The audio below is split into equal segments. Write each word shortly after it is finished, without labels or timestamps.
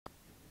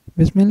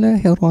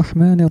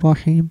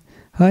Bismillahirrahmanirrahim.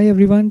 Hi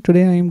everyone,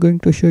 today I am going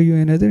to show you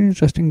another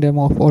interesting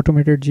demo of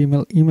automated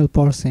Gmail email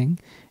parsing.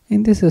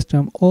 In this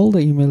system, all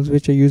the emails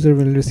which a user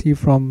will receive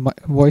from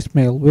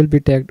voicemail will be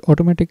tagged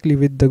automatically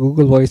with the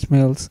Google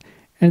voicemails,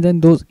 and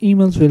then those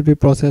emails will be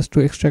processed to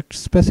extract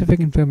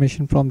specific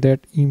information from that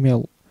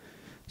email.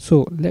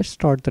 So let's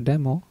start the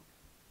demo.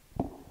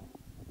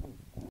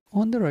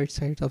 On the right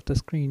side of the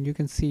screen you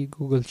can see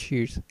Google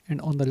Sheets, and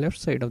on the left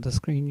side of the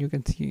screen you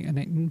can see an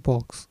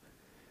inbox.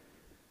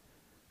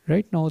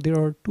 Right now there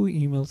are two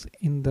emails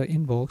in the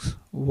inbox.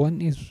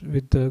 One is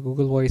with the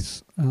Google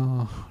Voice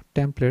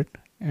template,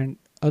 and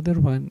other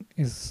one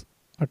is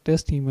a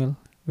test email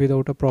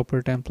without a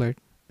proper template.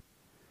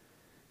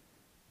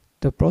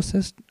 The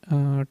processed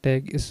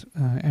tag is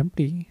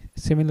empty.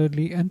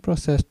 Similarly,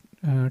 unprocessed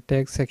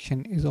tag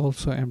section is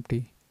also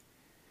empty.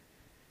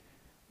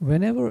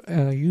 Whenever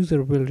a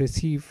user will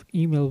receive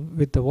email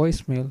with the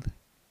voicemail,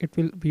 it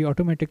will be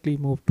automatically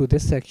moved to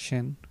this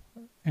section,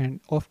 and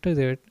after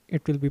that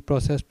it will be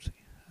processed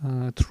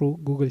through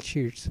Google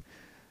Sheets.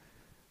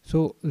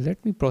 So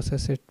let me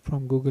process it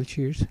from Google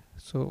Sheets.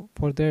 So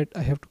for that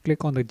I have to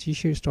click on the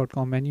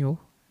gsheets.com menu,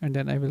 and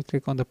then I will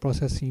click on the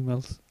process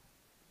emails.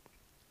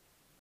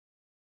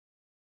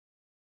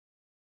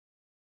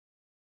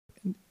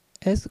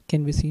 As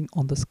can be seen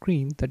on the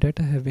screen, the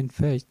data have been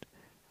fetched.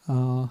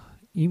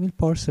 Email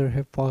parser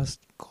have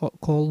parsed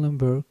call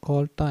number,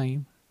 call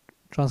time,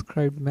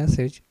 transcribed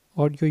message,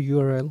 audio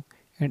URL,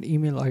 and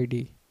email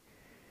ID.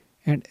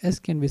 And as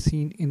can be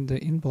seen in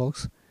the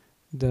inbox,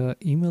 the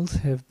emails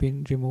have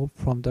been removed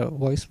from the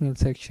voicemail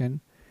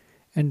section,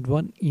 and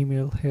one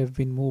email have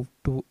been moved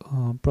to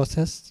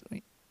process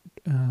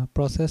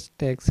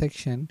tag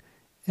section.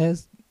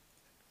 As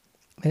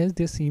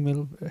this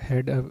email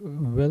had a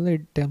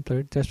valid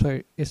template, that's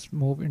why it's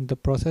moved in the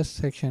process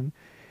section,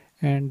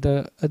 and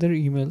the other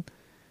email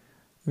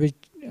which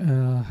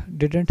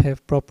didn't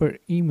have proper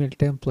email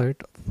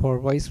template for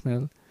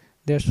voicemail,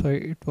 that's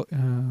why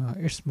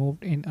it's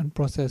moved in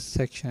unprocessed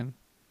section.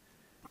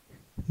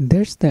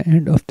 That's the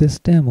end of this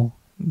demo.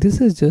 This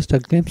is just a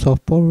glimpse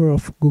of power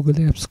of Google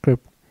Apps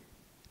Script.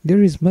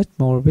 There is much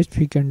more which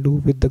we can do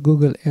with the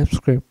Google Apps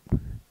Script.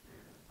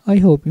 I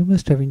hope you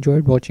must have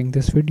enjoyed watching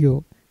this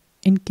video.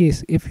 In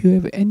case if you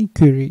have any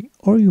query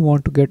or you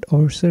want to get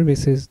our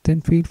services,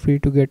 then feel free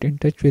to get in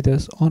touch with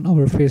us on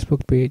our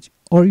Facebook page,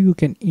 or you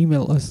can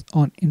email us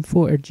on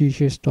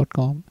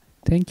info@gsheets.com.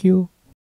 Thank you.